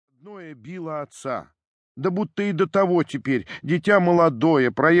Родное било отца. Да будто и до того теперь. Дитя молодое,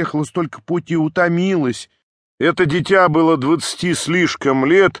 проехало столько пути, утомилось. Это дитя было 20 слишком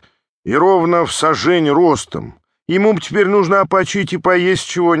лет и ровно в сажень ростом. Ему теперь нужно опочить и поесть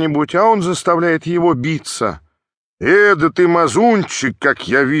чего-нибудь, а он заставляет его биться. Да ты мазунчик, как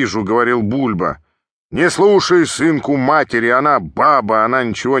я вижу», — говорил Bul'ба. «Не слушай сынку матери, она баба, она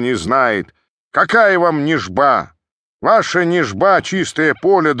ничего не знает. Какая вам нежба? Ваша нежба — чистое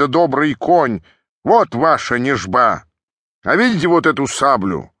поле да добрый конь. Вот ваша нежба. А видите вот эту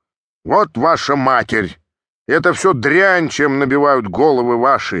саблю? Вот ваша матерь. Это все дрянь, чем набивают головы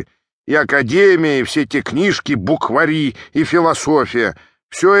ваши. И академия, и все те книжки, буквари и философия.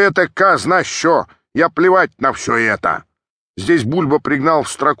 Все это казна що. Я плевать на все это». Здесь Bul'ба пригнал в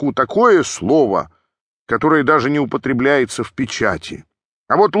строку такое слово, которое даже не употребляется в печати.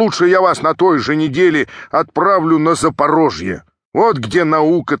 «А вот лучше я вас на той же неделе отправлю на Запорожье. Вот где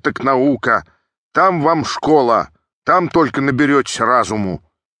наука так наука. Там вам школа, там только наберетесь разуму».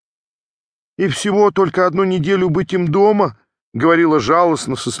 «И всего только одну неделю быть им дома», — говорила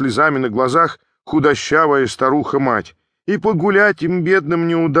жалостно со слезами на глазах худощавая старуха-мать. «И погулять им, бедным,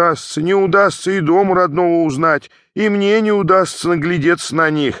 не удастся и дому родного узнать, и мне не удастся наглядеться на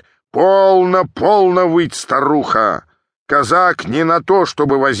них». «Полно, полно выть, старуха! Казак не на то,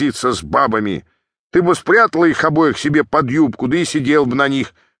 чтобы возиться с бабами. Ты бы спрятала их обоих себе под юбку, да и сидел бы на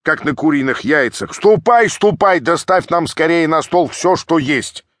них, как на куриных яйцах. Ступай, ступай, доставь нам скорее на стол все, что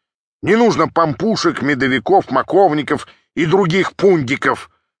есть. Не нужно пампушек, медовиков, маковников и других пундиков.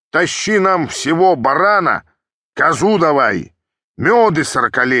 Тащи нам всего барана, козу давай, меды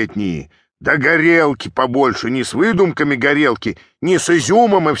 40-летние, да горелки побольше, не с выдумками горелки, не с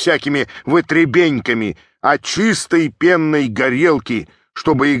изюмом и всякими вытребеньками, а чистой пенной горелки,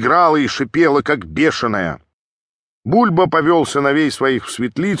 чтобы играла и шипела, как бешеная». Bul'ба повел сыновей своих в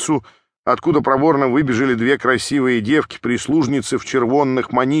светлицу, откуда проворно выбежали две красивые девки-прислужницы в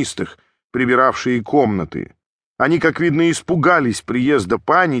червонных манистах, прибиравшие комнаты. Они, как видно, испугались приезда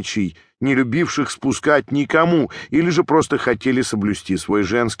паничей, не любивших спускать никому, или же просто хотели соблюсти свой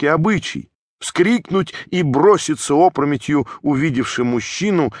женский обычай, вскрикнуть и броситься опрометью, увидевши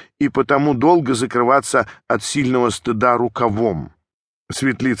мужчину, и потому долго закрываться от сильного стыда рукавом.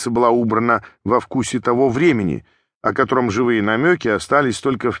 Светлица была убрана во вкусе того времени, о котором живые намеки остались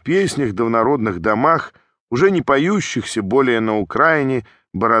только в песнях да в народных домах, уже не поющихся более на Украине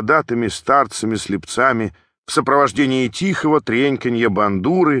бородатыми старцами-слепцами, в сопровождении тихого треньканья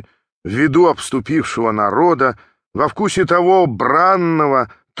бандуры, в виду обступившего народа, во вкусе того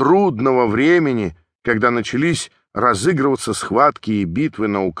бранного, трудного времени, когда начались разыгрываться схватки и битвы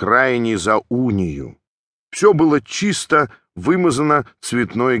на Украине за унию. Все было чисто вымазано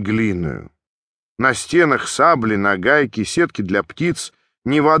цветной глиною. На стенах сабли, нагайки, сетки для птиц,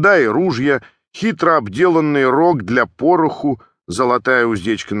 невода и ружья, хитро обделанный рог для пороху, золотая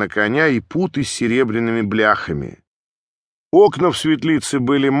уздечка на коня и путы с серебряными бляхами. Окна в светлице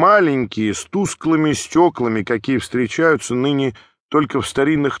были маленькие, с тусклыми стеклами, какие встречаются ныне только в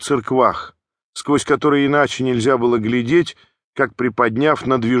старинных церквах, сквозь которые иначе нельзя было глядеть, как приподняв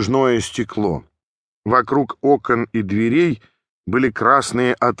надвижное стекло. Вокруг окон и дверей были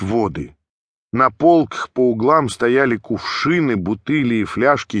красные отводы. На полках по углам стояли кувшины, бутыли и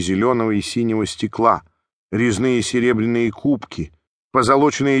фляжки зеленого и синего стекла, резные серебряные кубки,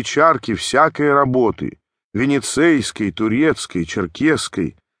 позолоченные чарки всякой работы, венецейской, турецкой,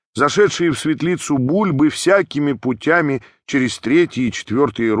 черкесской, зашедшие в светлицу Bul'бы всякими путями через третьи и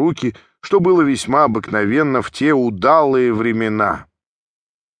четвертые руки, что было весьма обыкновенно в те удалые времена.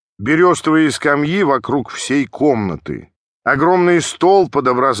 Берестовые скамьи вокруг всей комнаты, огромный стол под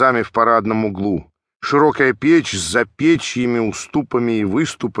образами в парадном углу, широкая печь с запечьями, уступами и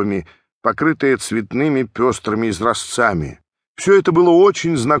выступами, покрытая цветными пестрыми изразцами. Все это было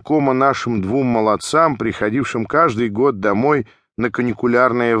очень знакомо нашим двум молодцам, приходившим каждый год домой на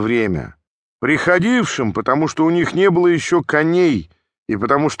каникулярное время. Приходившим, потому что у них не было еще коней, и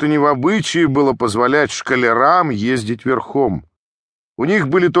потому что не в обычае было позволять школярам ездить верхом. У них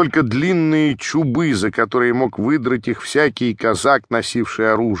были только длинные чубы, за которые мог выдрать их всякий казак,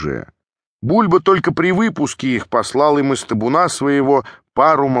 носивший оружие. Bul'ба только при выпуске их послал им из табуна своего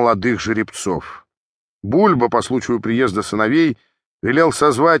пару молодых жеребцов. Bul'ба по случаю приезда сыновей велел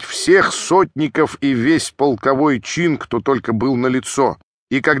созвать всех сотников и весь полковой чин, кто только был налицо.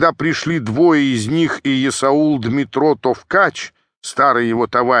 И когда пришли двое из них и Есаул Дмитро Товкач, старый его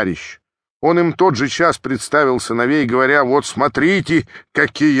товарищ, он им тот же час представил сыновей, говоря: «Вот смотрите,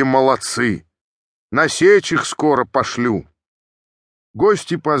 какие молодцы! Насечь их скоро пошлю».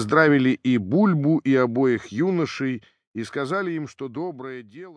 Гости поздравили и Bul'бу, и обоих юношей, и сказали им, что доброе дело